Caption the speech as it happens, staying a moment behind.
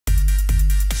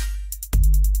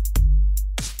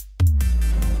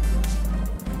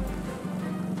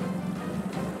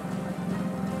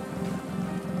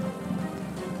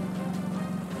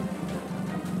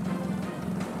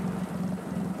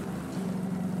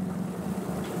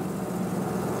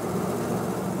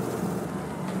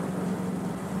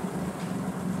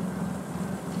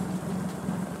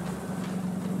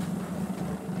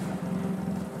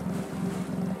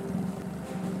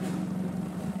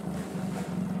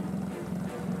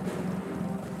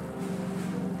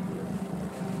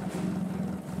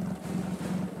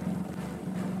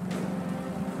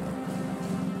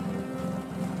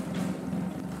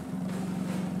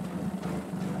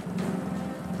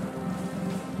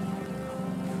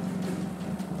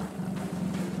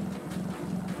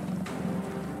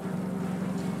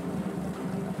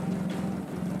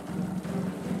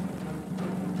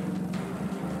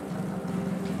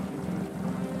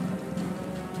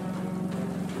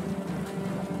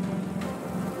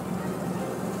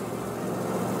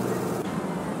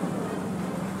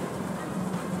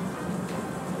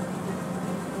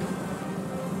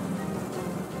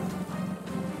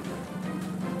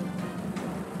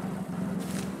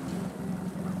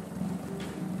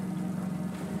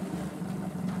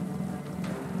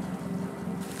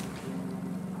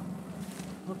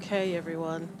Okay,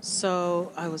 everyone.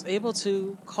 So I was able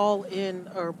to call in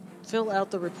or fill out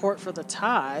the report for the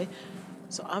tie.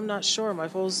 So I'm not sure. Am I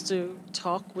supposed to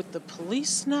talk with the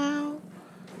police now?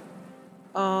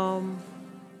 Um,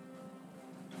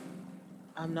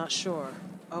 I'm not sure.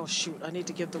 Oh shoot! I need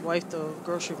to give the wife the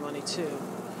grocery money too.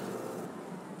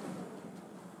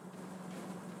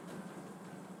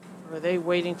 Are they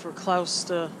waiting for Klaus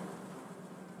to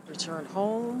return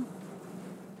home?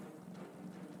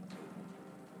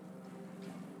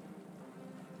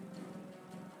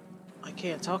 I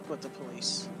can't talk with the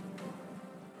police.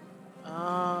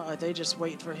 Are they just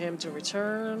waiting for him to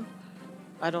return?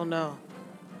 I don't know.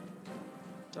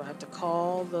 Do I have to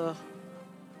call the...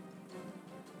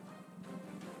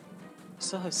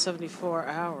 Still have 74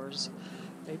 hours.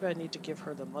 Maybe I need to give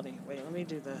her the money. Wait, let me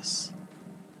do this.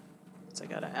 Since I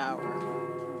got an hour.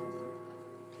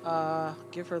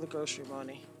 Give her the grocery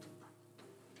money.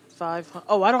 500.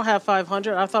 Oh, I don't have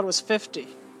 500. I thought it was 50.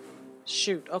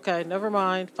 Shoot. Okay, never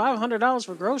mind. $500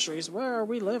 for groceries. Where are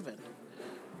we living?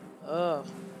 Ugh.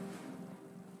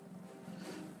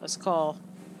 Let's call.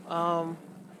 I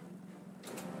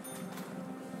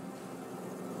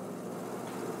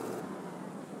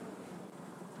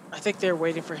think they're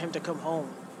waiting for him to come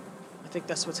home. I think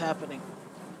that's what's happening.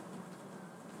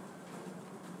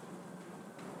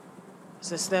 Is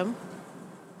this them?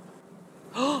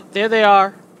 Oh, there they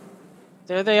are.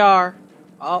 There they are.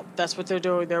 Oh, that's what they're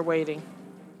doing. They're waiting.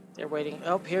 They're waiting.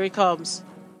 Oh, here he comes.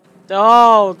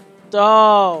 Oh,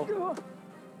 oh,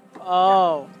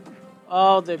 oh,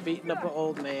 oh, they're beating up an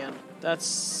old man.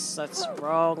 That's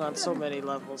wrong on so many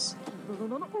levels.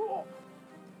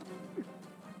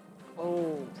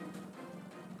 Oh.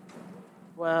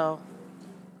 Well,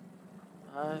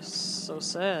 so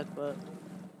sad, but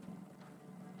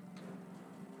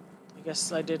I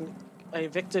guess I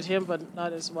evicted him, but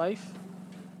not his wife.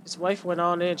 His wife went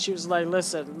on in. She was like,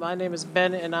 listen, my name is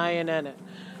Ben and I ain't in it.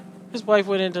 His wife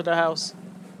went into the house.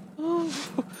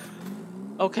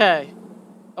 Okay.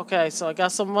 Okay, so I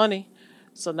got some money.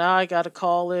 So now I gotta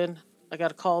call in. I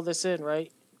gotta call this in,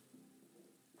 right?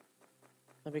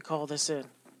 Let me call this in.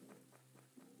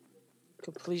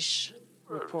 Completion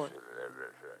report.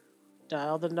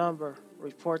 Dial the number.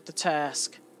 Report the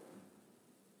task.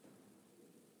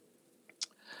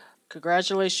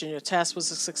 Congratulations, your task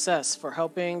was a success. For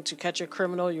helping to catch a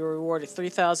criminal, you were rewarded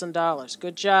 $3,000.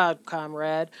 Good job,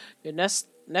 comrade. Your next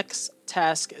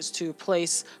task is to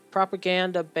place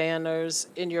propaganda banners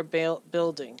in your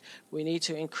building. We need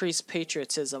to increase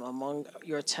patriotism among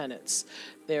your tenants.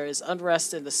 There is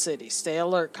unrest in the city. Stay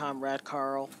alert, comrade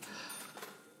Carl.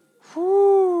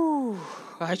 Whew.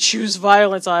 I choose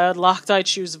violence. I unlocked I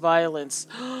choose violence.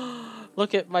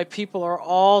 Look at my people are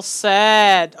all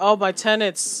sad. Oh, my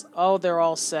tenants. Oh, they're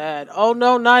all sad. Oh,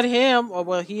 no, not him. Oh,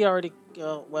 well, he already...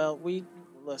 well, we...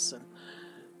 Listen.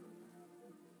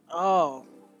 Oh.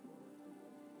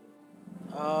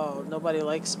 Oh, nobody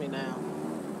likes me now.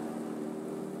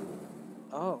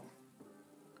 Oh.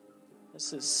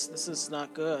 This is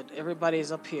not good.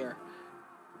 Everybody's up here.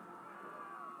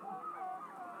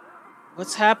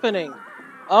 What's happening?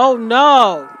 Oh,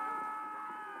 no.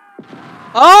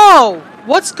 Oh!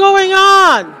 What's going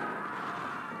on?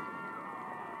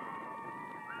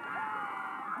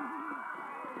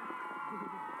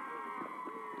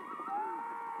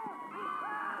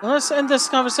 Let's end this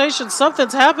conversation.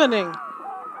 Something's happening.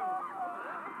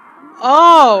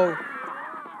 Oh!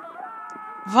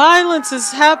 Violence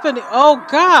is happening. Oh,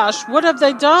 gosh. What have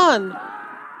they done?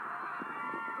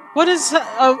 What is...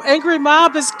 An angry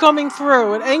mob is coming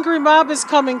through. An angry mob is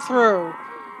coming through.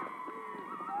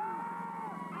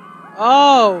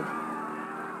 Oh.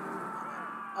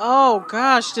 Oh,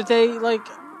 gosh. Did they, like...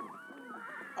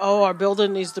 Oh, our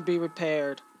building needs to be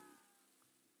repaired.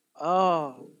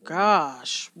 Oh,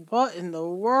 gosh. What in the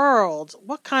world?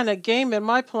 What kind of game am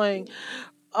I playing?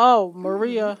 Oh,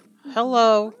 Maria.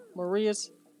 Hello. Maria's...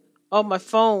 Oh, my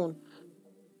phone.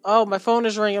 Oh, my phone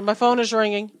is ringing. My phone is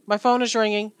ringing. My phone is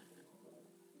ringing.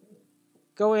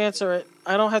 Go answer it.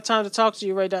 I don't have time to talk to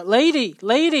you right now. Lady!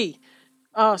 Lady!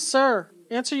 Sir,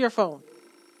 answer your phone.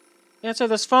 Answer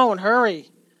this phone.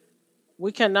 Hurry.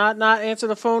 We cannot not answer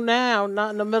the phone now. Not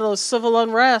in the middle of civil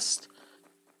unrest.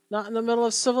 Not in the middle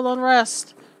of civil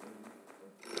unrest.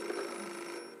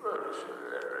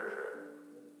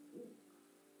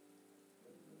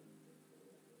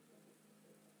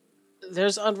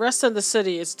 There's unrest in the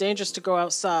city. It's dangerous to go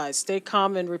outside. Stay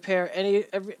calm and repair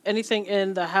anything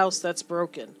in the house that's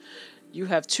broken. You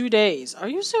have 2 days. Are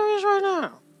you serious right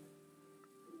now?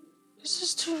 This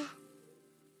is too...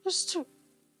 This is too...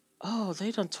 Oh,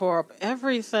 they done tore up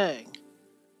everything.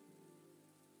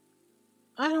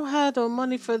 I don't have the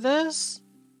money for this.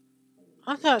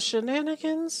 I got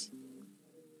shenanigans.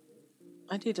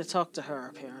 I need to talk to her,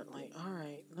 apparently.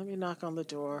 Alright, let me knock on the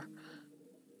door.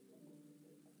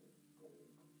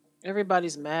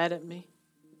 Everybody's mad at me.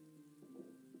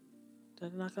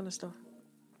 Did I knock on this door?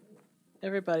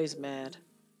 Everybody's mad.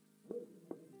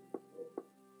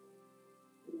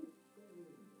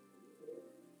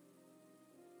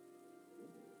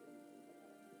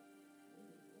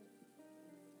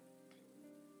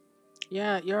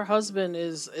 Yeah, your husband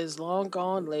is long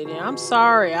gone, lady. I'm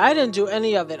sorry. I didn't do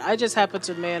any of it. I just happened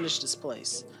to manage this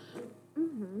place.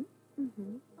 Mm-hmm.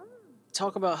 Mm-hmm.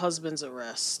 Talk about husband's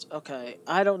arrest. Okay.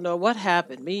 I don't know what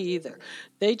happened. Me either.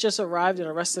 They just arrived and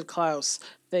arrested Klaus.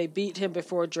 They beat him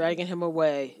before dragging him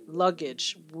away.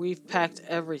 Luggage. We've packed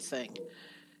everything.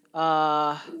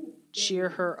 Uh, cheer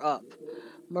her up.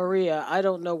 Maria, I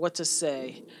don't know what to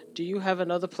say. Do you have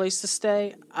another place to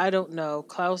stay? I don't know.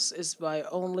 Klaus is my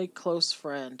only close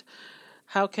friend.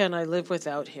 How can I live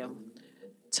without him?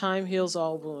 Time heals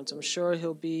all wounds. I'm sure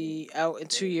he'll be out in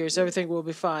 2 years. Everything will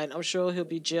be fine. I'm sure he'll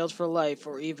be jailed for life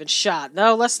or even shot.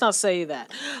 No, let's not say that.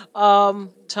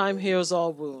 Time heals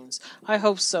all wounds. I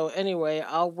hope so. Anyway,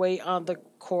 I'll wait on the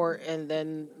court and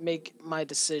then make my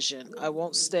decision. I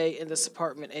won't stay in this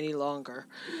apartment any longer.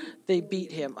 They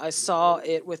beat him. I saw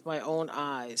it with my own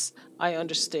eyes. I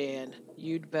understand.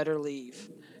 You'd better leave.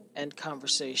 End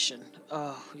conversation.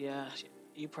 Oh, yeah.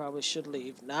 You probably should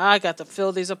leave. Now I got to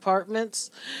fill these apartments.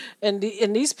 And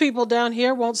these people down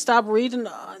here won't stop reading,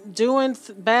 doing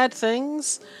bad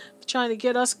things, trying to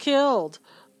get us killed.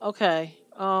 Okay.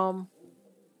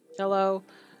 Hello.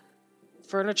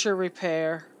 Furniture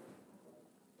repair.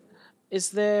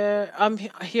 Is there.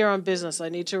 Here on business. I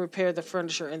need to repair the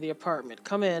furniture in the apartment.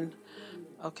 Come in.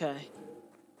 Okay.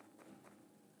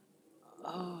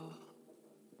 Oh.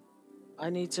 I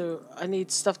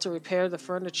need stuff to repair the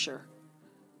furniture.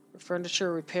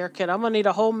 Furniture repair kit. I'm gonna need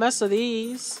a whole mess of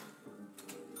these.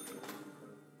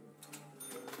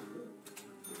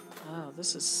 Oh,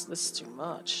 this is too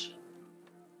much.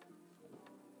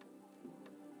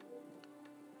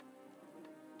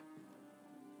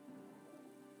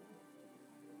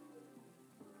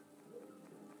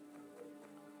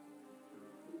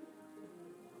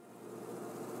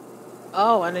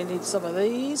 Oh, and I need some of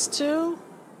these too.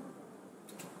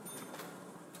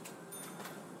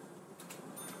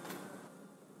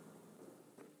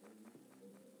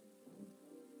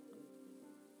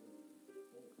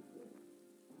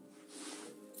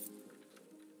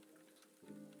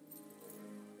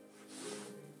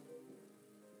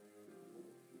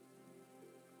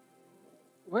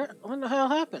 Where? What the hell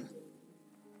happened?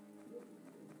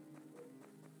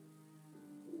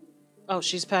 Oh,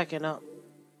 she's packing up.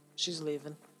 She's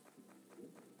leaving.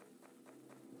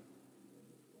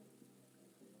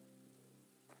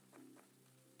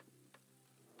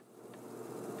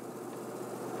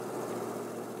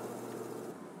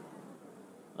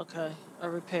 Okay, I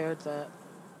repaired that.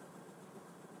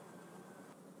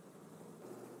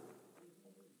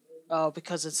 Oh,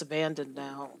 because it's abandoned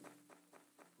now.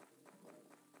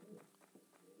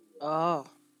 Oh,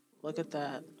 look at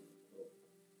that.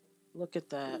 Look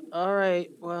at that. All right.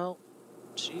 Well,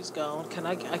 she's gone. Can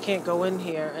I? I can't go in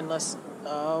here unless.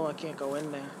 Oh, I can't go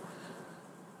in there.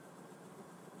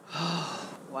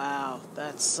 Wow,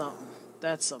 that's something.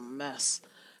 That's a mess.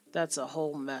 That's a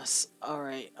whole mess. All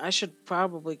right, I should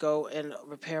probably go and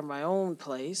repair my own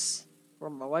place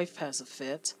where my wife has a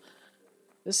fit.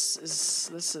 This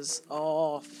is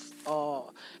all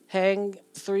all. Hang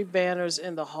 3 banners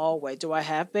in the hallway. Do I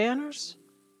have banners?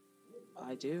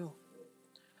 I do.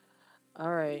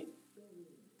 All right.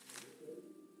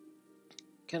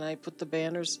 Can I put the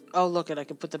banners? Oh, look it. I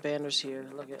can put the banners here.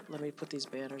 Look it. Let me put these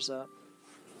banners up.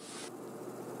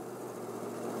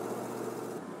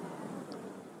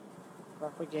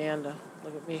 Propaganda.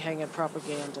 Look at me hanging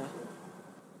propaganda.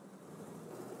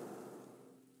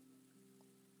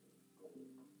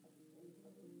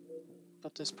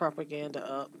 Put this propaganda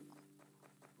up.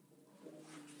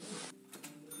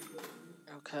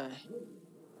 Okay.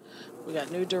 We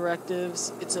got new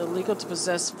directives. It's illegal to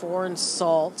possess foreign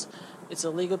salt. It's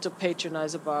illegal to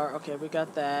patronize a bar. Okay, we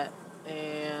got that.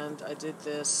 And I did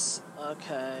this.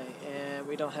 Okay, and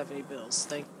we don't have any bills.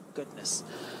 Thank goodness.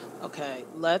 Okay,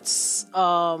 let's.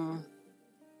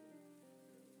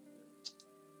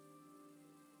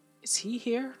 Is he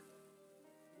here?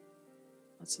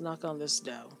 Let's knock on this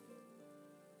door.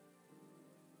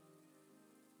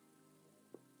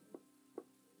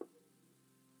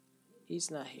 He's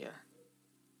not here.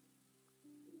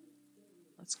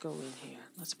 Let's go in here.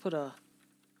 Let's put a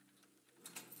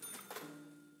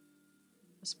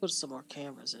Let's put some more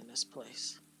cameras in this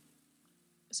place.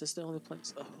 Is this the only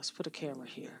place? Oh, let's put a camera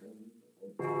here.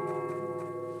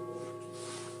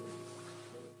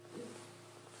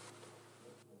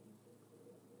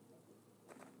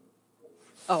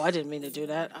 Oh, I didn't mean to do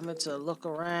that. I meant to look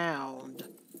around.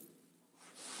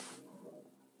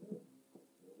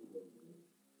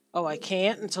 Oh, I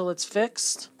can't until it's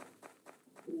fixed?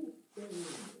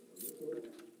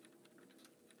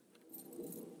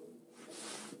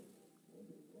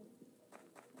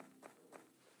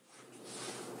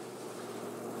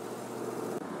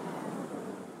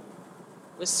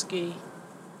 Whiskey.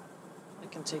 I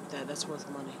can take that. That's worth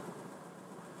money.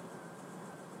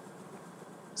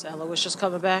 Is Aloysius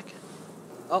coming back?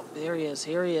 Oh, there he is.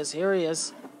 Here he is. Here he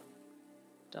is.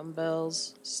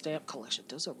 Dumbbells. Stamp collection.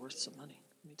 Those are worth some money.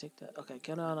 Let me take that. Okay,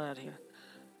 get on out of here.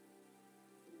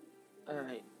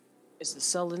 Alright. Is the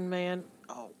selling man?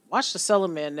 Oh, watch the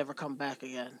selling man never come back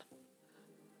again.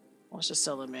 Watch the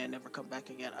selling man never come back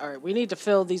again. Alright, we need to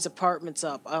fill these apartments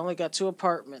up. I only got 2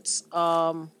 apartments.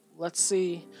 Let's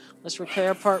see. Let's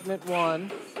repair apartment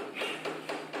 1.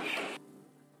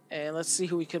 And let's see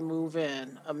who we can move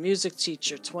in. A music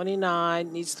teacher,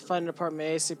 29, needs to find an apartment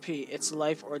ASAP. It's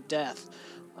life or death.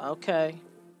 Okay.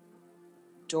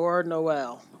 Dora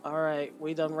Noel. Alright,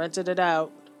 we done rented it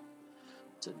out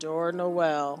to Dora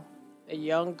Noel. A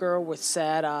young girl with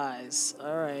sad eyes.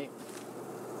 Alright.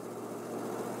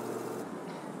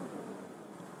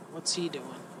 What's he doing?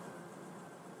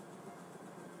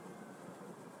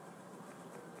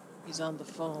 He's on the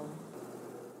phone.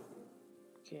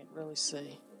 Can't really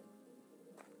see.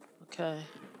 Okay.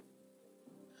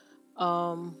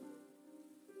 Oh,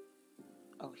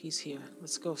 he's here.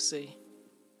 Let's go see.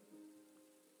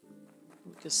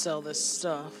 We could sell this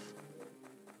stuff.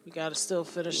 We gotta still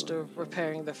finish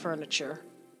repairing the furniture.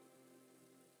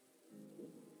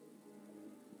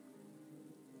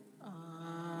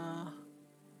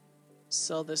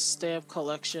 Sell this stamp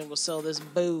collection. We'll sell this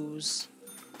booze.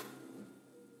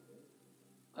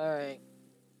 Alright.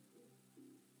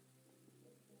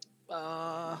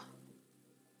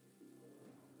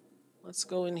 Let's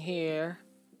go in here,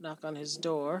 knock on his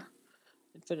door,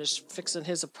 and finish fixing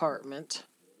his apartment.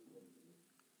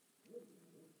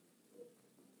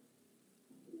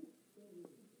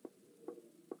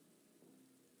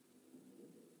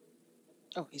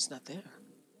 Oh, he's not there.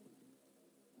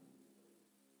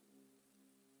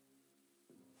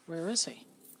 Where is he?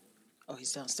 Oh,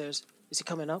 he's downstairs. Is he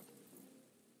coming up?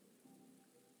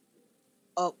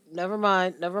 Oh, never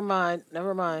mind, never mind,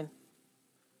 never mind.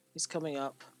 He's coming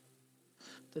up.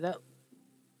 Did that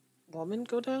woman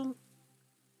go down?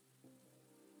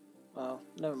 Oh,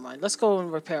 never mind. Let's go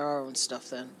and repair our own stuff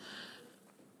then.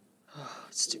 Oh,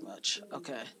 it's too much.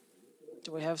 Okay.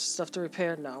 Do we have stuff to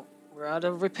repair? No. We're out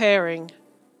of repairing.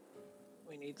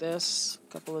 We need this.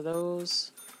 A couple of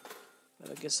those.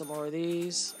 Gotta get some more of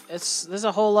these. There's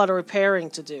a whole lot of repairing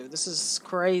to do. This is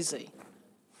crazy.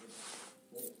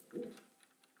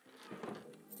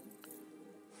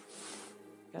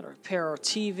 Gotta repair our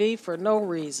TV for no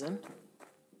reason.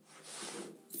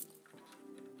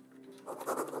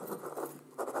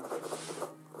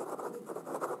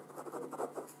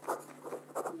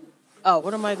 Oh,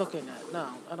 what am I looking at? No,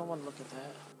 I don't want to look at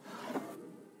that.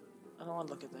 I don't want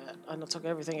to look at that. I took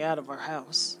everything out of our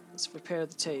house. Let's repair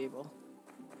the table.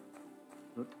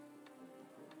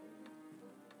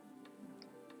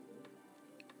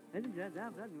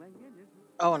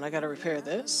 Oh, and I gotta repair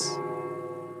this?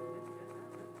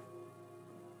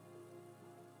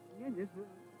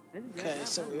 Okay,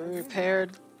 so we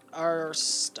repaired our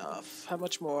stuff. How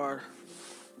much more?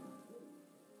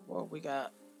 Well, we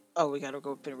got... Oh, we gotta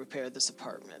go up and repair this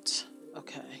apartment.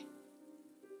 Okay.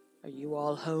 Are you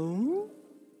all home?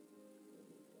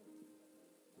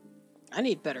 I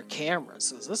need better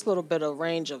cameras. Cause this little bit of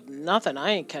range of nothing,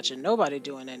 I ain't catching nobody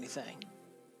doing anything.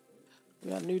 We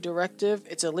got a new directive.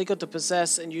 It's illegal to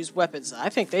possess and use weapons. I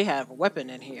think they have a weapon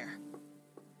in here.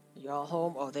 Y'all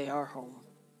home? Oh, they are home.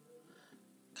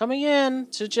 Coming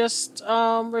in to just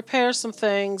repair some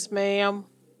things, ma'am.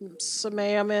 So,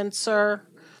 ma'am and sir.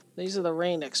 These are the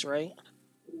Rainics, right?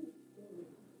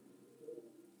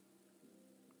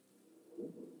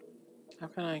 How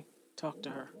can I talk to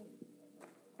her?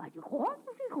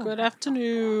 Good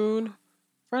afternoon.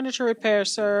 Furniture repair,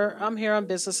 sir. I'm here on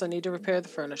business. I need to repair the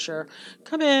furniture.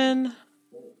 Come in.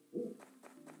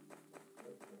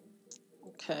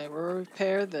 Okay, we'll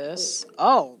repair this.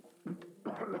 Oh.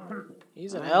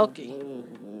 He's an Elkie.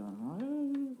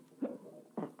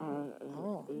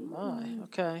 Oh, my.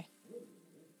 Okay.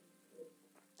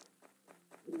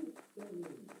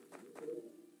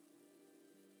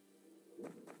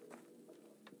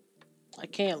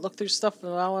 can't look through stuff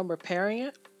while I'm repairing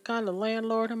it? What kind of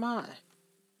landlord am I?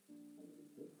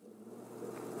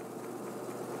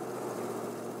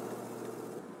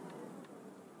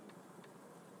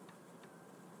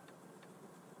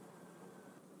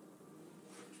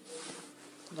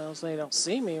 Those they don't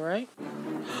see me, right?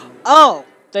 Oh,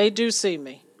 they do see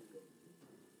me.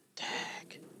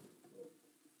 Dag.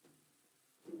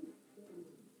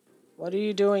 What are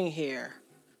you doing here?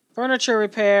 Furniture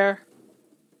repair.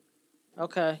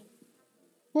 Okay.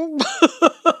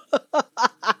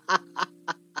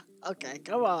 Okay,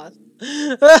 come on.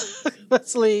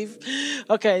 Let's leave.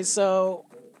 Okay, so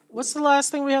what's the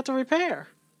last thing we have to repair?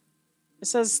 It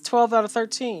says 12 out of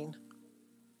 13.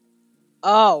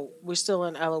 Oh, we're still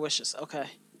in Aloysius. Okay.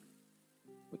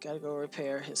 We gotta go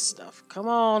repair his stuff. Come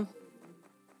on.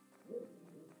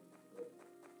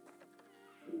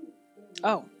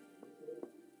 Oh.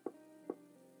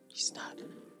 He's not.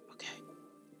 Okay.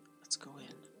 Let's go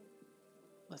in.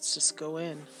 Let's just go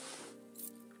in.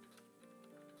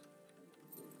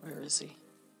 Where is he?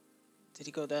 Did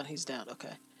he go down? He's down.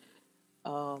 Okay.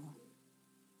 Um,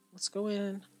 let's go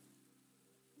in.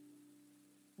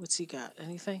 What's he got?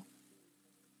 Anything?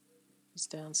 He's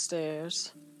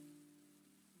downstairs.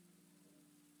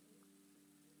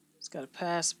 He's got a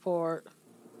passport.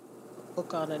 A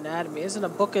book on anatomy. Isn't a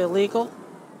book illegal?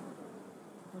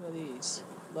 What are these?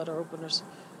 Letter openers.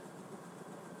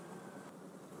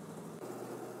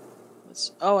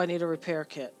 Oh, I need a repair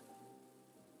kit.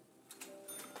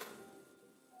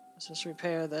 Let's just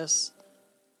repair this.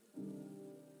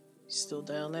 He's still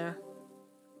down there.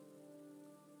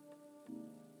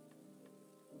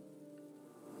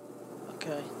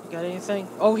 Okay, you got anything?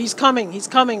 Oh, he's coming. He's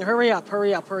coming. Hurry up.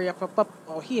 Hurry up. Hurry up. Up, up.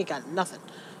 Oh, he ain't got nothing.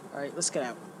 All right, let's get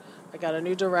out. I got a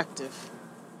new directive.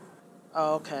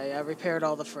 Oh, okay, I repaired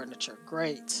all the furniture.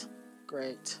 Great.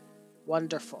 Great.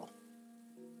 Wonderful.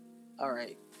 All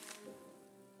right.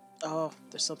 Oh,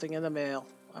 there's something in the mail.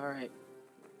 All right.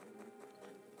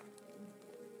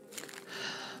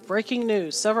 Breaking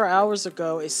news. Several hours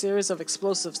ago, a series of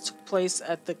explosives took place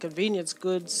at the convenience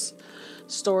goods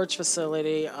storage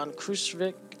facility on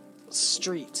Krushvik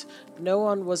Street. No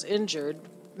one was injured.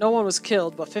 No one was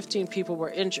killed, but 15 people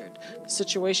were injured. The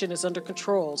situation is under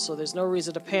control, so there's no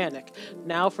reason to panic.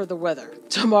 Now for the weather.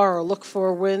 Tomorrow, look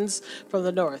for winds from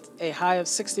the north, a high of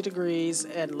 60 degrees,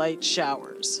 and light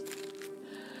showers.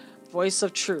 Voice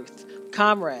of truth.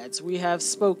 Comrades, we have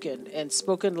spoken, and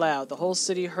spoken loud. The whole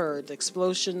city heard. The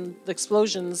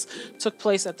explosions took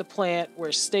place at the plant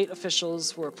where state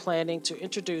officials were planning to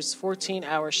introduce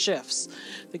 14-hour shifts.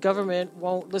 The government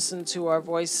won't listen to our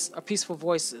peaceful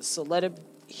voices, so let it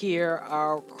hear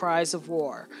our cries of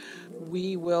war.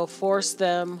 We will force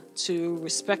them to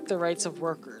respect the rights of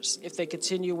workers. If they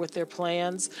continue with their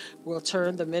plans, we'll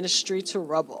turn the ministry to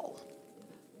rubble.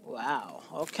 Wow.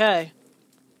 Okay.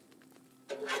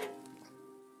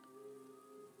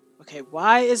 Okay,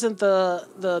 why isn't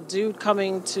the dude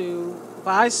coming to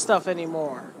buy stuff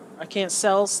anymore? I can't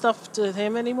sell stuff to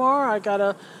him anymore. I've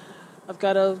gotta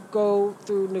go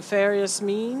through nefarious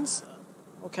means.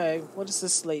 Okay, what is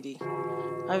this lady?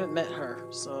 I haven't met her,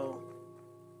 so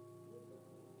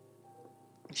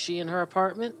is she in her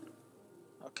apartment?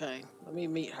 Okay, let me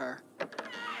meet her.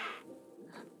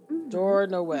 Dora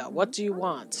Noel, what do you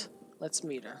want? Let's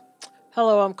meet her.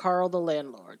 Hello, I'm Carl, the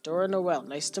landlord. Dora Noel,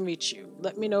 nice to meet you.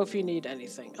 Let me know if you need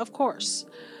anything. Of course.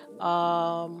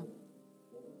 Ask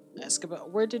about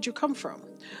where did you come from?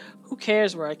 Who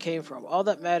cares where I came from? All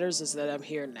that matters is that I'm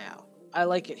here now. I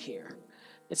like it here.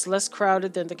 It's less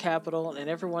crowded than the capital, and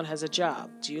everyone has a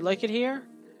job. Do you like it here?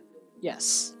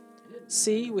 Yes.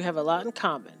 See, we have a lot in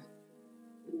common.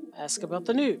 Ask about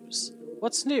the news.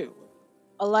 What's new?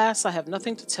 Alas, I have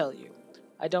nothing to tell you.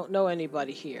 I don't know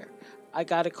anybody here. I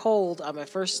got a cold on my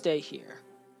first day here.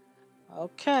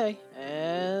 Okay,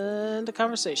 and a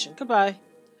conversation. Goodbye.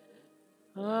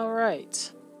 All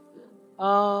right.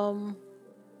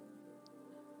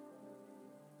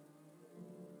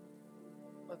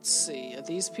 Let's see. Are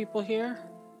these people here?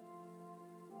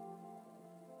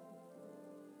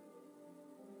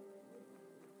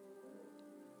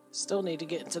 Still need to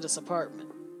get into this apartment.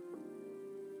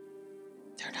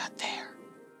 They're not there.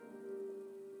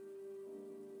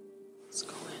 Let's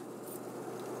go in.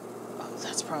 Oh,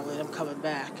 that's probably them coming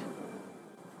back.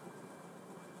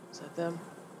 Is that them?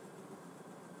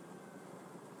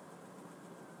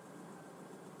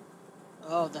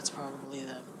 Oh, that's probably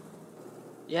them.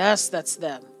 Yes, that's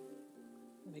them.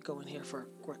 Let me go in here for a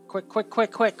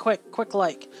quick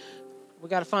like. We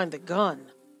gotta find the gun.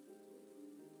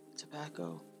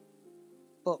 Tobacco.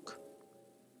 Book.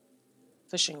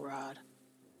 Fishing rod.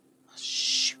 Oh,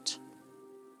 shoot.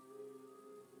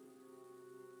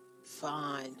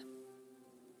 Fine.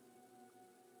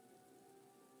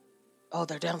 Oh,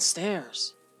 they're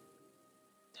downstairs.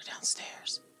 They're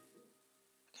downstairs.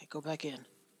 Okay, go back in.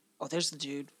 Oh, there's the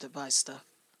dude that buys stuff.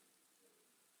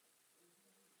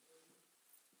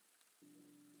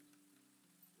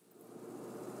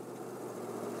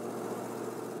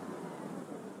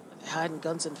 Are they hiding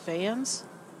guns and fans?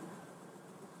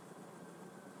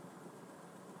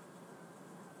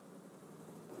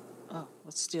 Oh,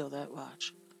 let's steal that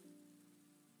watch.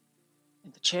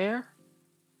 In the chair?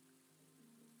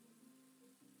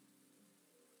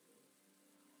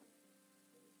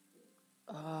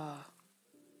 Uh,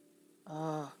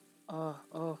 uh, oh,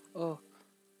 oh,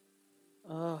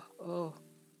 oh.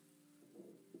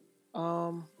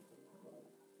 Um,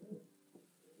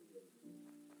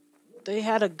 they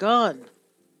had a gun.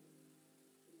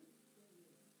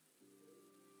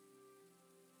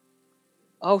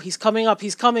 Oh, he's coming up.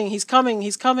 He's coming. He's coming.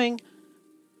 He's coming.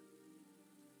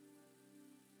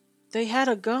 They had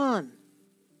a gun.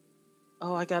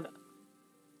 Oh, I got.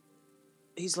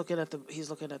 He's looking at the. He's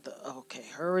looking at the. Okay,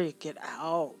 hurry, get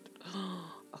out.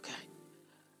 Okay.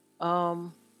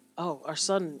 Um. Oh, our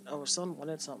son. Oh, our son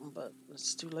wanted something, but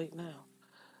it's too late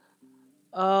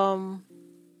now. Um.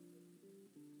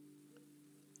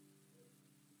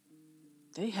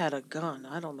 They had a gun.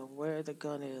 I don't know where the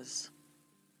gun is.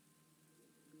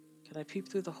 Can I peep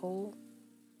through the hole?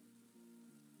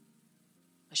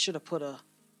 I should have put a.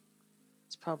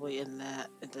 It's probably in that.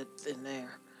 In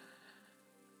there.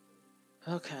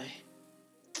 Okay.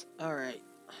 All right.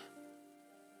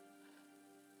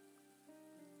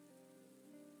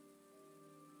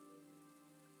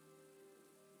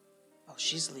 Oh,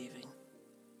 she's leaving.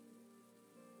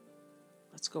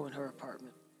 Let's go in her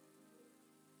apartment.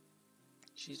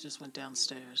 She just went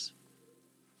downstairs.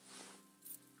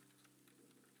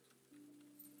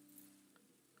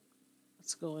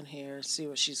 Let's go in here and see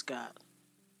what she's got.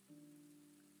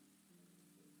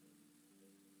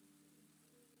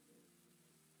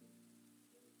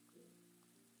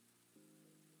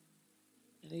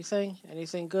 Anything?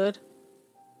 Anything good?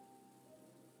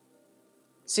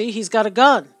 See, he's got a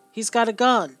gun. He's got a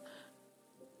gun.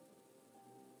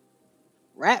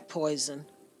 Rat poison.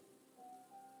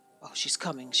 Oh, she's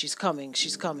coming. She's coming.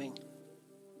 She's coming.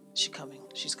 She's coming.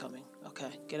 She's coming. Okay,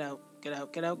 get out. Get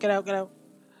out. Get out. Get out. Get out.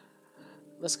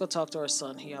 Let's go talk to our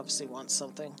son. He obviously wants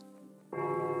something.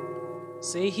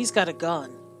 See, he's got a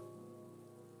gun.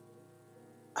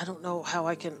 I don't know how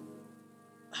I can.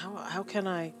 How can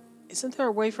I? Isn't there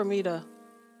a way for me to?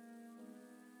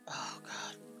 Oh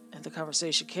God! End the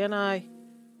conversation. Can I?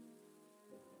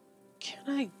 Can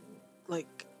I,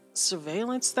 like,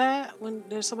 surveillance that when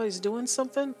there's somebody's doing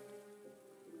something?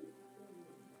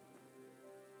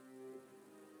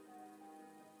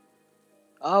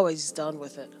 Oh, he's done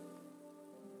with it.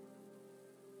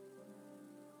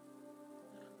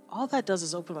 All that does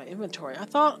is open my inventory. I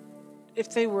thought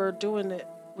if they were doing it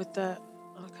with that.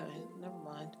 Okay, never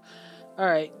mind. All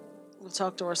right, we'll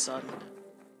talk to our son.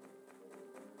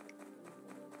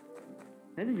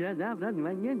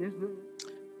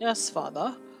 Yes,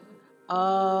 father.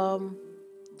 Um,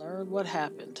 learn what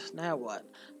happened. Now what?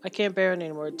 I can't bear it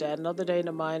anymore, Dad. Another day in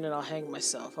the mine and I'll hang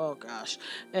myself. Oh gosh.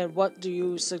 And what do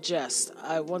you suggest?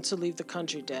 I want to leave the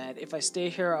country, Dad. If I stay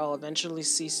here, I'll eventually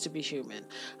cease to be human.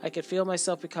 I can feel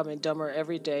myself becoming dumber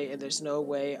every day, and there's no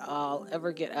way I'll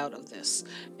ever get out of this.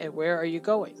 And where are you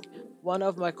going? One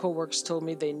of my coworkers told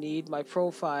me they need my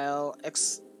profile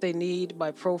experts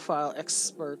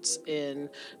in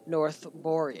North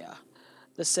Borea,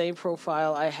 the same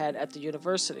profile I had at the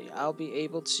university. I'll be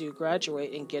able to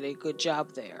graduate and get a good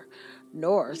job there.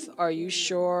 North, are you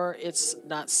sure it's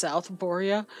not South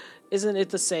Borea? Isn't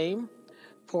it the same?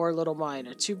 Poor little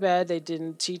miner. Too bad they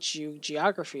didn't teach you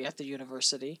geography at the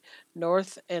university.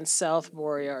 North and South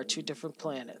Borea are two different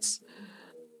planets.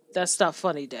 That's not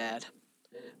funny, Dad.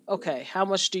 Okay, how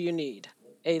much do you need?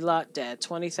 A lot, Dad.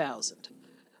 20,000.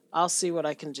 I'll see what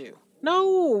I can do.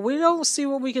 No, we don't see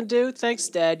what we can do. Thanks,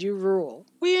 Dad. You rule.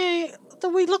 We ain't.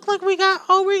 We look like we got.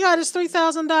 All we got is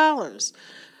 $3,000.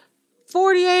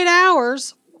 48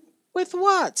 hours. With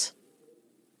what?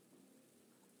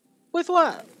 With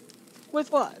what?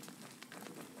 With what?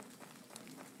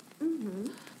 Mm-hmm.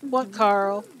 What, Mm-hmm.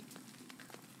 Carl?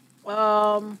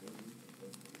 Um.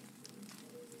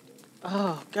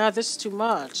 Oh God, this is too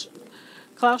much.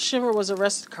 Klaus Schimmer was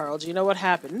arrested, Carl. Do you know what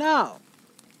happened? No.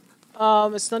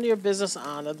 It's none of your business,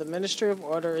 Anna. The Ministry of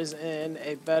Order is in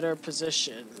a better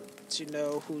position to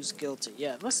know who's guilty.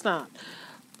 Yeah, let's not.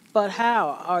 But how?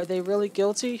 Are they really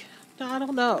guilty? No, I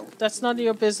don't know. That's none of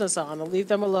your business, Anna. Leave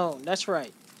them alone. That's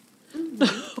right.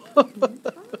 Mm-hmm. Mm-hmm.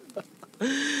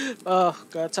 Fine. Oh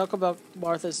God, talk about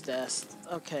Martha's death.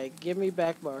 Okay, give me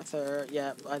back Martha.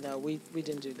 Yeah, I know we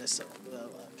didn't do this. So,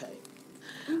 okay.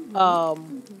 Mm-hmm.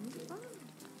 Um, Mm-hmm.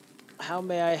 how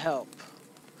may I help?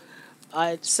 I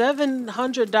had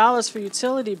 $700 for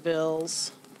utility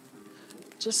bills.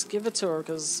 Just give it to her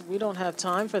because we don't have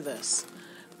time for this.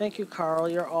 Thank you, Carl.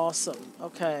 You're awesome.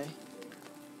 Okay.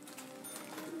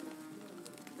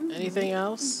 Mm-hmm. Anything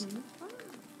else? Mm-hmm.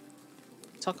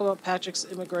 Talk about Patrick's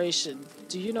immigration.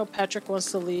 Do you know Patrick wants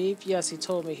to leave? Yes, he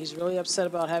told me. He's really upset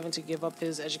about having to give up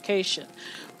his education.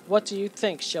 What do you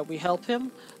think? Shall we help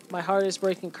him? My heart is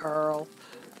breaking, Carl.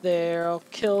 They'll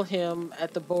kill him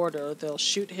at the border. They'll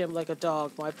shoot him like a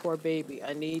dog, my poor baby.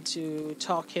 I need to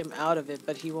talk him out of it,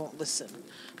 but he won't listen.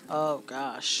 Oh,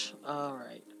 gosh. All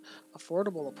right.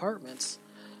 Affordable apartments.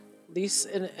 Lease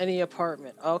in any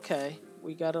apartment. Okay.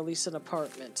 We got to lease an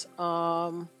apartment.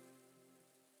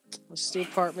 Let's do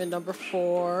apartment number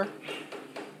 4.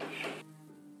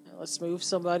 Let's move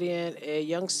somebody in. A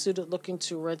young student looking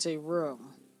to rent a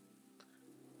room.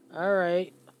 All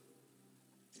right.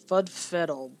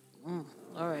 Fudfettle.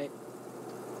 All right.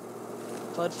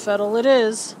 Fudfettle it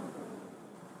is.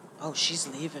 Oh, she's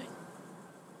leaving.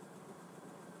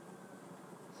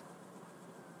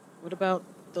 What about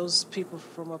those people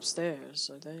from upstairs?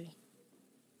 Are they?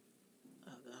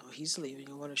 Oh, no, he's leaving.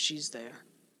 I wonder if she's there.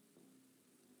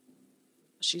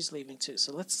 She's leaving too.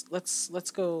 So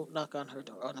let's go knock on her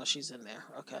door. Oh no, she's in there.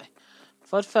 Okay.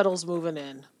 Fudfettle's moving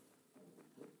in.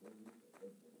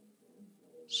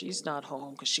 She's not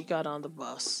home because she got on the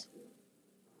bus.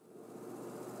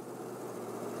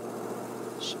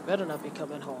 She better not be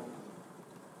coming home.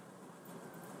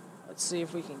 Let's see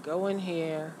if we can go in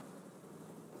here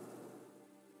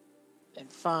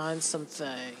and find some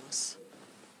things.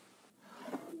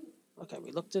 Okay,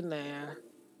 we looked in there.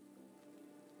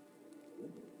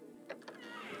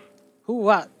 Who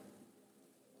what?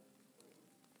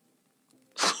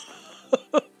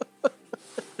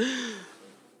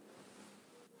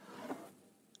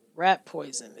 Rat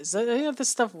poison. Is any of this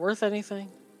stuff worth anything?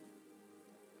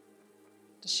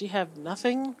 Does she have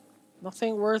nothing?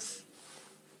 Nothing worth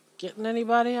getting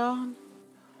anybody on?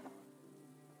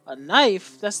 A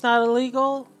knife? That's not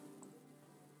illegal?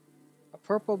 A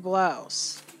purple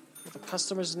blouse with a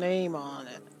customer's name on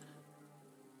it.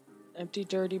 Empty,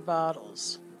 dirty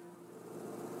bottles.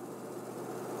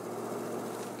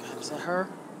 God, is that her?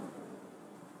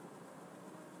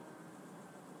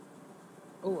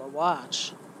 Oh, a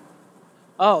watch.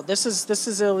 Oh, this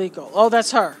is illegal. Oh,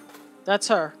 that's her. That's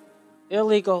her.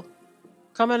 Illegal.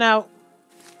 Coming out.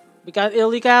 We got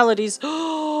illegalities.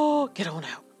 Oh, get on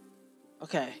out.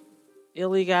 Okay.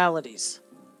 Illegalities.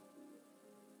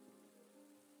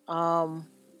 Um.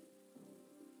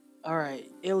 All right.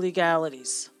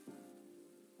 Illegalities.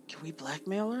 Can we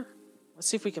blackmail her? Let's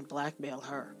see if we can blackmail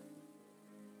her.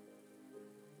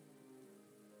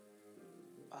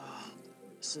 Oh,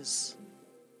 this is.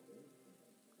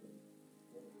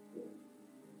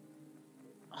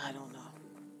 I don't know.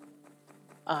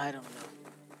 I don't know.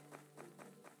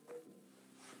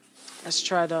 Let's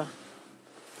try to.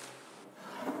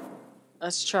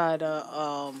 Let's try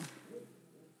to.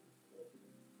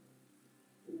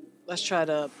 Let's try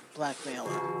to blackmail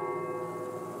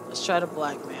her. Let's try to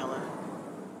blackmail her.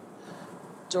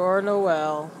 Dora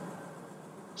Noel.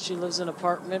 She lives in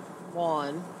apartment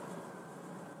 1.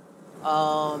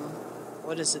 Um,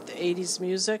 what is it? The 80s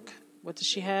music? What does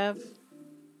she have?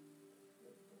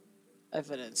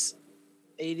 Evidence.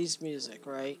 80s music,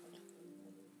 right?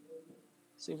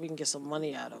 See if we can get some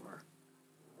money out of her.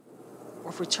 Or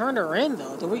if we turn her in,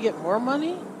 though, do we get more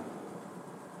money?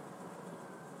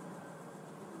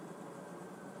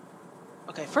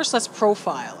 Okay, first let's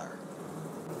profile her.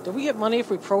 Do we get money if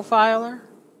we profile her?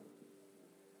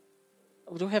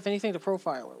 Or do we have anything to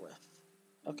profile her with?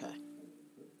 Okay.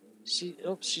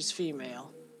 She's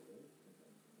female.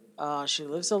 She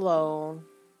lives alone,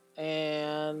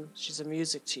 and she's a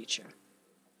music teacher.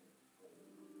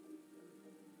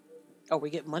 Oh, we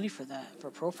get money for that, for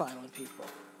profiling people.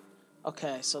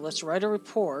 Okay, so let's write a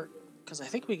report, because I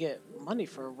think we get money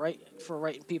for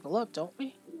writing people up, don't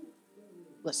we?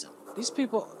 Listen, these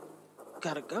people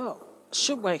gotta go.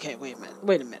 Okay, wait a minute.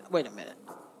 Wait a minute. Wait a minute.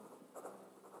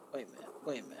 Wait a minute.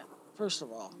 Wait a minute. First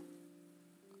of all,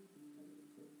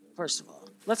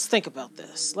 let's think about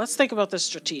this. Let's think about this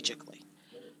strategically.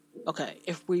 Okay,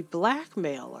 if we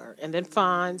blackmail her and then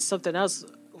find something else,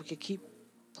 we could keep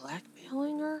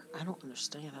blackmailing her? I don't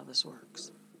understand how this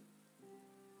works.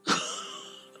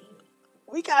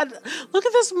 We got Look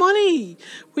at this money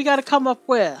we got to come up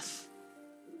with.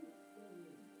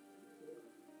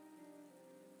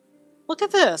 Look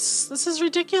at this. This is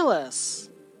ridiculous.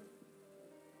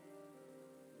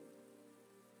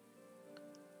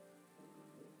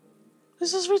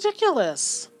 This is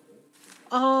ridiculous.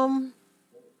 Um,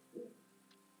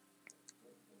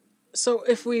 so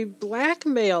if we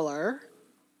blackmail her,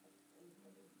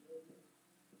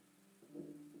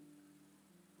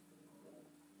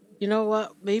 you know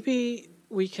what? Maybe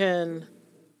we can.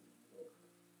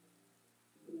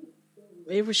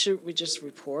 Maybe we just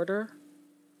report her.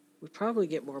 We probably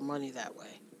get more money that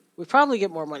way. We probably get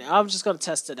more money. I'm just gonna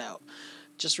test it out.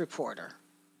 Just report her.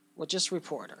 We'll just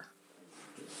report her.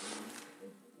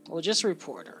 We'll just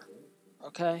report her.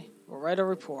 Okay? We'll write a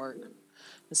report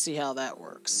and see how that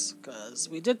works. Because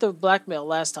we did the blackmail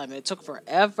last time and it took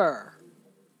forever.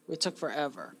 It took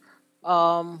forever.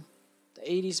 The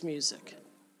 80s music.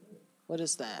 What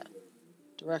is that?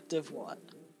 Directive what?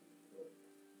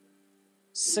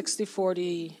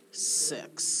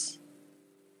 6046.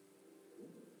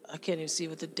 I can't even see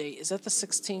what the date is. That the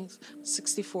 16th?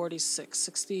 6046.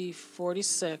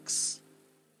 6046.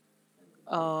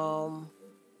 Um,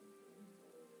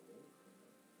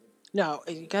 no,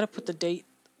 you got to put the date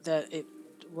that it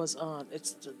was on.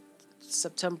 It's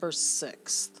September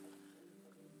 6th.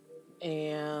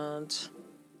 And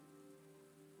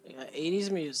you got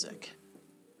 80s music.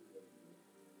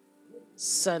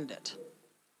 Send it.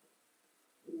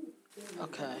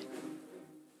 Okay.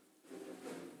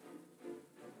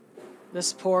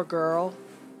 This poor girl.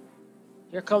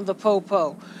 Here come the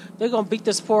popo. They're gonna beat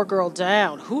this poor girl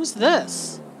down. Who's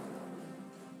this?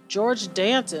 George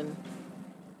Danton.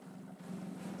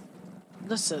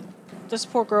 Listen, this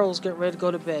poor girl's getting ready to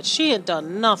go to bed. She ain't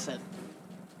done nothing.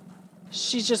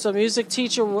 She's just a music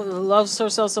teacher who loves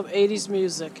herself some 80s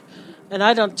music. And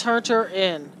I done turned her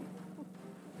in.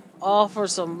 All for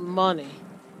some money.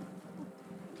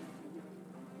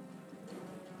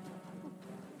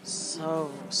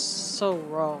 So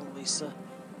wrong, Lisa.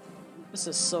 This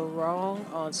is so wrong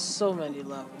on so many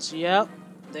levels. Yep,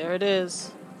 there it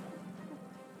is.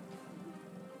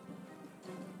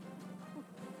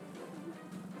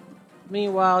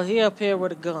 Meanwhile, he up here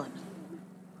with a gun.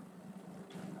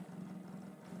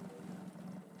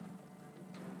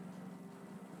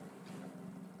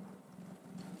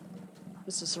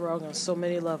 This is wrong on so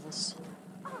many levels.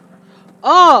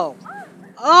 Oh!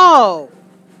 Oh!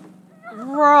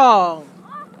 Wrong.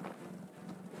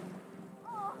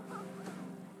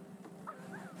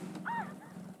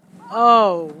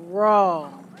 Oh,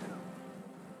 wrong.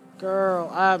 Girl,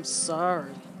 I'm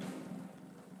sorry.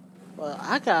 Well,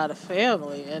 I got a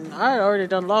family, and I already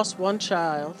done lost one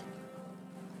child.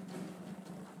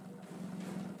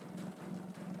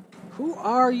 Who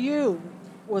are you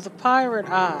with a pirate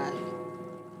eye?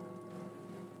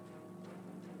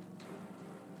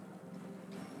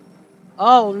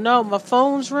 Oh no, my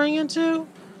phone's ringing too?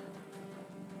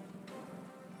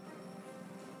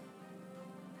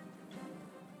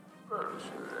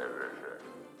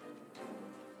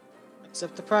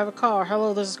 Except the private car.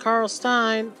 Hello, this is Carl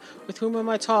Stein. With whom am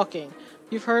I talking?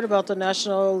 You've heard about the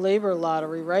National Labor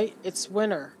Lottery, right? It's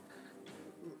winner.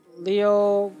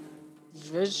 Leo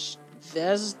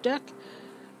Vezdek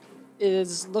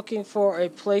is looking for a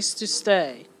place to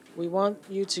stay. We want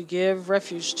you to give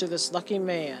refuge to this lucky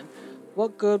man.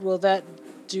 What good will that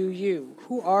do you?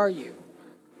 Who are you?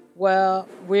 Well,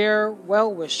 we're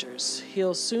well-wishers.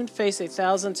 He'll soon face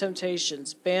 1,000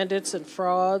 temptations. Bandits and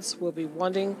frauds will be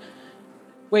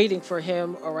waiting for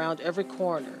him around every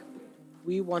corner.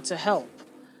 We want to help.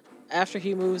 After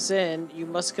he moves in, you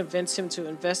must convince him to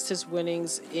invest his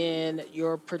winnings in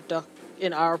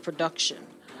our production.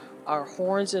 Our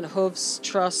Horns and Hooves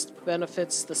Trust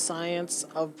benefits the science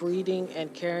of breeding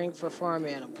and caring for farm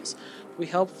animals. We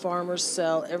help farmers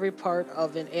sell every part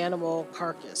of an animal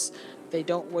carcass. They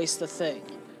don't waste a thing.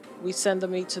 We send the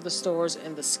meat to the stores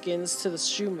and the skins to the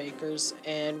shoemakers,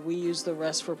 and we use the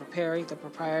rest for preparing the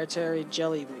proprietary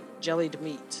jellied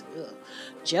meat. Ugh.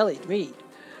 Jellied meat?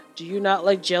 Do you not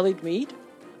like jellied meat?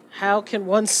 How can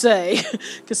one say?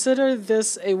 Consider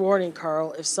this a warning,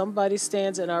 Carl. If somebody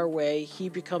stands in our way, he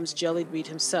becomes jellied meat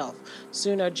himself.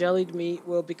 Soon our jellied meat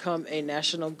will become a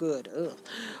national good. Ugh.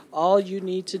 All you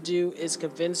need to do is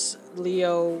convince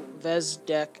Leo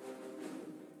Vezdek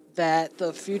that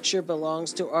the future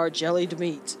belongs to our jellied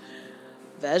meat.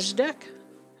 Vezdek?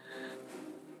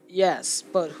 Yes,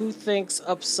 but who thinks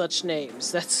up such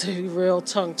names? That's a real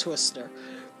tongue twister.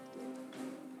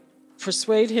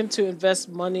 Persuade him to invest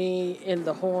money in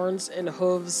the Horns and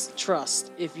Hooves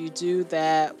Trust. If you do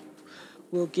that,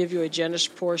 we'll give you a generous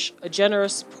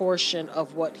portion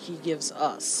of what he gives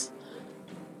us.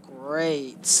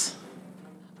 Great.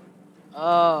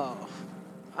 Oh,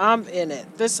 I'm in it.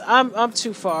 I'm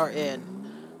too far in.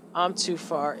 I'm too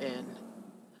far in.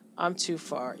 I'm too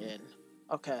far in.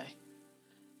 Okay.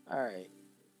 All right.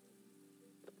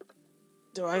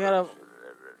 Do I gotta?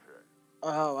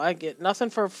 Oh, I get nothing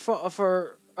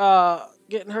for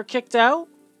getting her kicked out.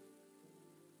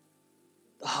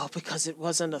 Oh, because it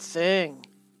wasn't a thing.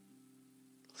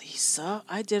 Lisa,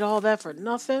 I did all that for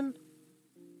nothing.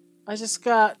 I just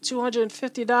got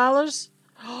 $250.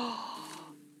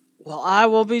 Well, I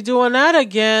will be doing that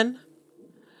again.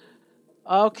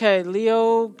 Okay,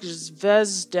 Leo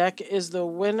Zvezdek is the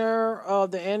winner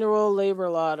of the annual labor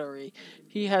lottery.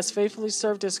 He has faithfully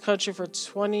served his country for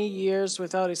 20 years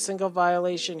without a single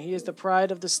violation. He is the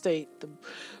pride of the state. The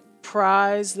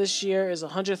prize this year is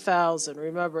 100,000.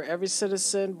 Remember, every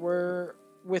citizen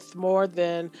with more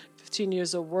than 15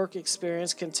 years of work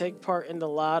experience can take part in the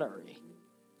lottery.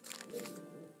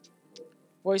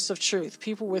 Voice of truth.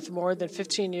 People with more than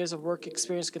 15 years of work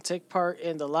experience can take part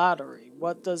in the lottery.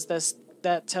 What does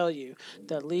that tell you?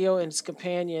 That Leo and his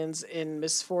companions in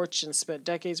misfortune spent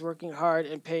decades working hard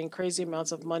and paying crazy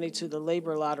amounts of money to the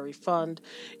labor lottery fund.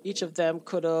 Each of them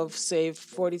could have saved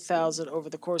 40,000 over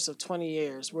the course of 20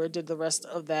 years. Where did the rest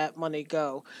of that money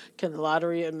go? Can the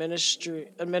lottery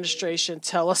administration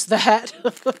tell us that?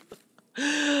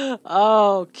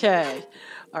 Okay.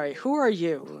 All right, who are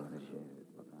you?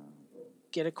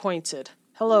 Get acquainted.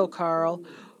 Hello, Carl.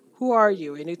 Who are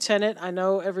you? A new tenant? I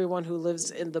know everyone who lives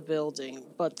in the building,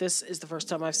 but this is the first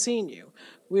time I've seen you.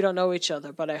 We don't know each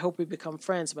other, but I hope we become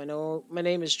friends. My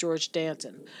name is George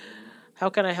Danton. How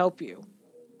can I help you?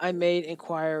 I made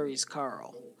inquiries,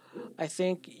 Carl. I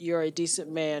think you're a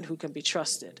decent man who can be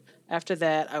trusted. After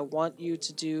that, I want you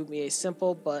to do me a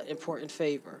simple but important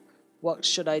favor. What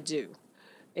should I do?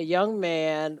 A young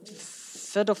man,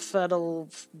 Fiddle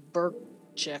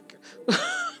Burkcheck,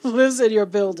 lives in your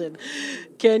building.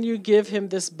 Can you give him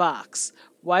this box?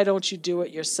 Why don't you do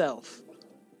it yourself?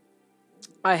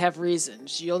 I have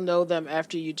reasons. You'll know them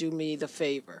after you do me the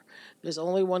favor. There's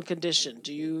only one condition.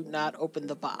 Do you not open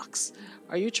the box?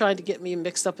 Are you trying to get me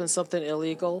mixed up in something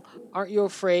illegal? Aren't you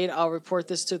afraid I'll report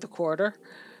this to the quarter?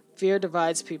 Fear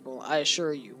divides people, I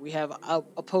assure you. We have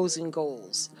opposing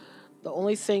goals. The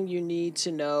only thing you need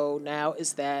to know now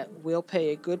is that we'll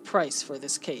pay a good price for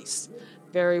this case.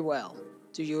 Very well.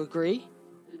 Do you agree?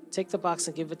 Take the box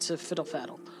and give it to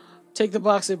Fiddlefaddle. Take the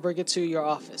box and bring it to your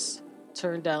office.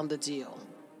 Turn down the deal.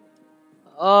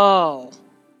 Oh,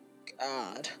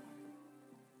 God.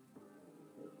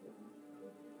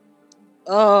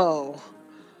 Oh.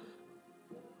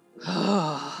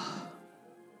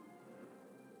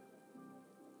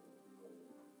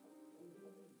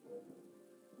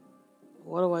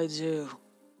 What do I do?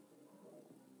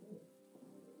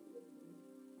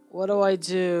 What do I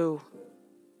do?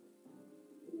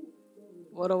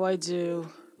 What do I do?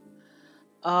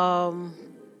 Um.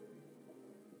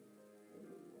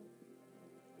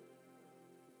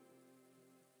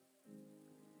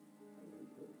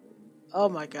 Oh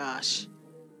my gosh.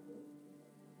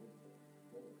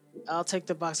 I'll take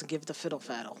the box and give it to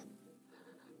Fiddlefaddle.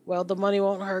 Well, the money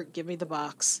won't hurt. Give me the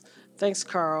box. Thanks,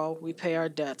 Carl. We pay our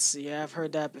debts. Yeah, I've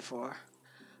heard that before.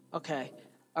 Okay.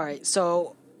 All right.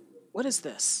 So, what is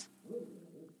this?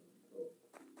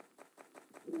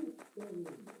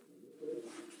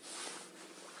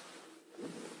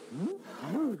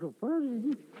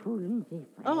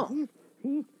 Oh.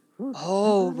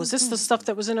 Oh, was this the stuff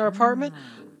that was in our apartment?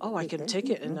 Oh, I can take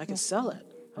it and I can sell it.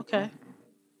 Okay.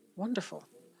 Wonderful.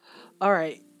 All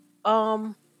right.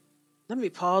 Um, let me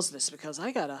pause this because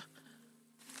I gotta.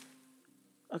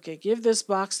 Okay, give this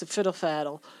box to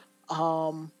Fiddlefaddle.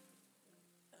 Um,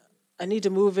 I need to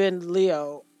move in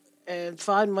Leo and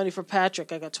find money for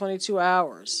Patrick. I got 22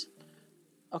 hours.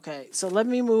 Okay, so let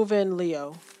me move in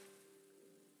Leo.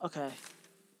 Okay.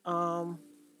 Um,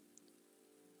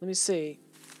 let me see.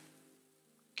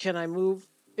 Can I move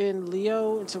in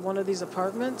Leo into one of these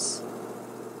apartments?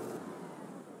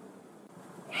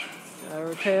 Can I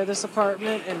repair this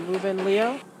apartment and move in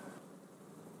Leo?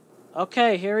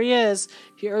 Okay, here he is.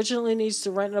 He urgently needs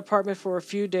to rent an apartment for a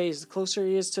few days. The closer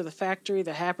he is to the factory,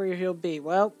 the happier he'll be.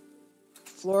 Well,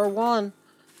 floor one.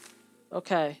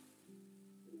 Okay.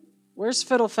 Where's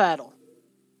Fiddlefaddle?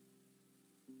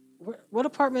 What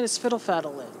apartment is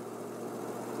Fiddlefaddle in?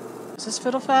 Is this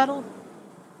Fiddlefaddle?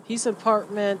 He's in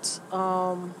apartment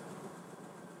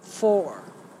 4.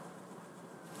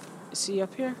 Is he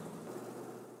up here?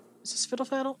 Is this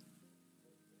Fiddlefaddle?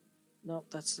 Nope,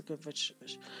 that's the good fish.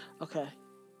 Okay.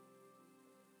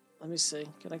 Let me see.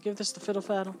 Can I give this to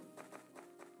Fiddlefaddle?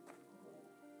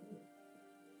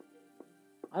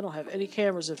 I don't have any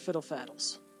cameras in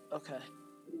Fiddlefaddles. Okay.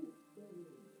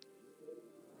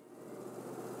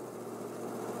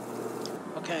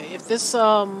 Okay, if this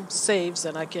saves,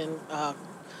 then I can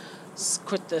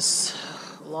quit this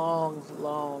long.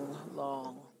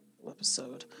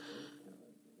 episode.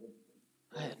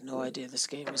 I had no idea this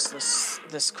game was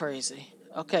this crazy.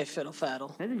 Okay, Fiddle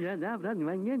Faddle.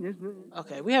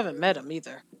 Okay, we haven't met him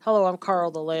either. Hello, I'm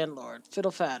Carl, the landlord.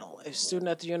 Fiddle Faddle, a student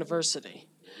at the university.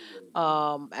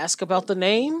 Ask about the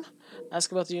name?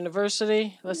 Ask about the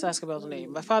university? Let's ask about the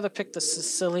name. My father picked a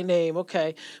silly name.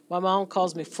 Okay, my mom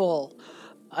calls me Full.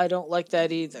 I don't like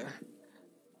that either.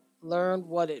 Learn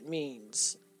what it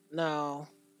means. No.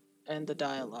 End the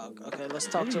dialogue. Okay, let's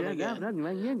talk to him again.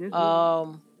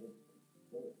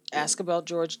 Ask about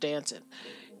George Danton.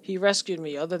 He rescued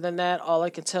me. Other than that, all I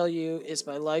can tell you is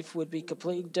my life would be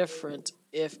completely different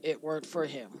if it weren't for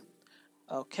him.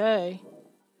 Okay.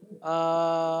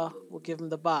 We'll give him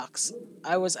the box.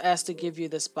 I was asked to give you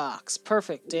this box.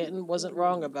 Perfect. Danton wasn't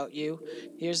wrong about you.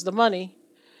 Here's the money.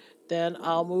 Then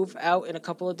I'll move out in a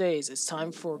couple of days. It's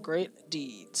time for great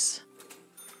deeds.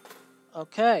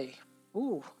 Okay.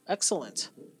 Ooh, excellent.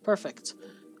 Perfect.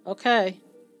 Okay.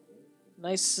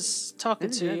 Nice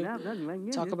talking to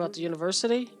you. Talk about the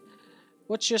university.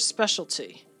 What's your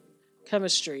specialty?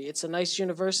 Chemistry. It's a nice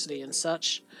university and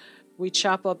such. We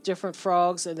chop up different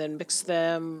frogs and then mix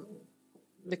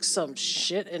some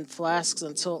shit in flasks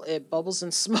until it bubbles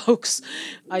and smokes.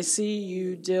 I see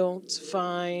you don't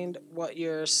find what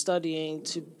you're studying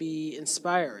to be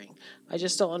inspiring. I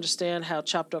just don't understand how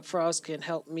chopped up frogs can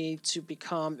help me to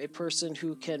become a person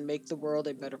who can make the world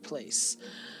a better place.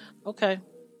 Okay.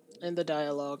 In the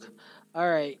dialogue.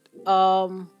 Alright.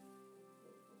 I'm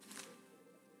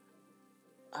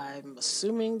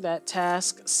assuming that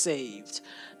task saved.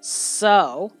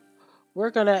 So, we're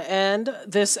going to end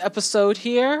this episode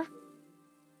here.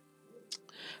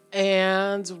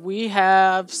 And we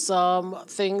have some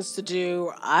things to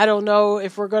do. I don't know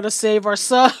if we're going to save our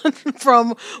son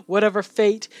from whatever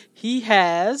fate he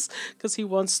has, because he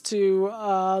wants to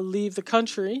leave the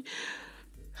country.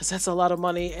 Because that's a lot of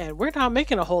money, and we're not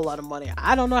making a whole lot of money.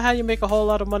 I don't know how you make a whole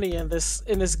lot of money in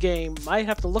this game. Might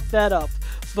have to look that up.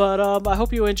 But I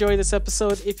hope you enjoyed this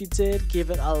episode. If you did, give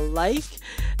it a like.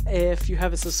 If you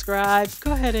haven't subscribed,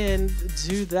 go ahead and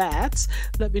do that.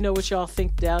 Let me know what y'all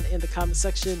think down in the comment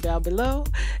section down below.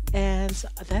 And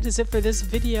that is it for this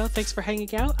video. Thanks for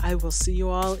hanging out. I will see you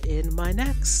all in my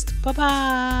next.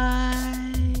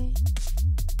 Bye-bye.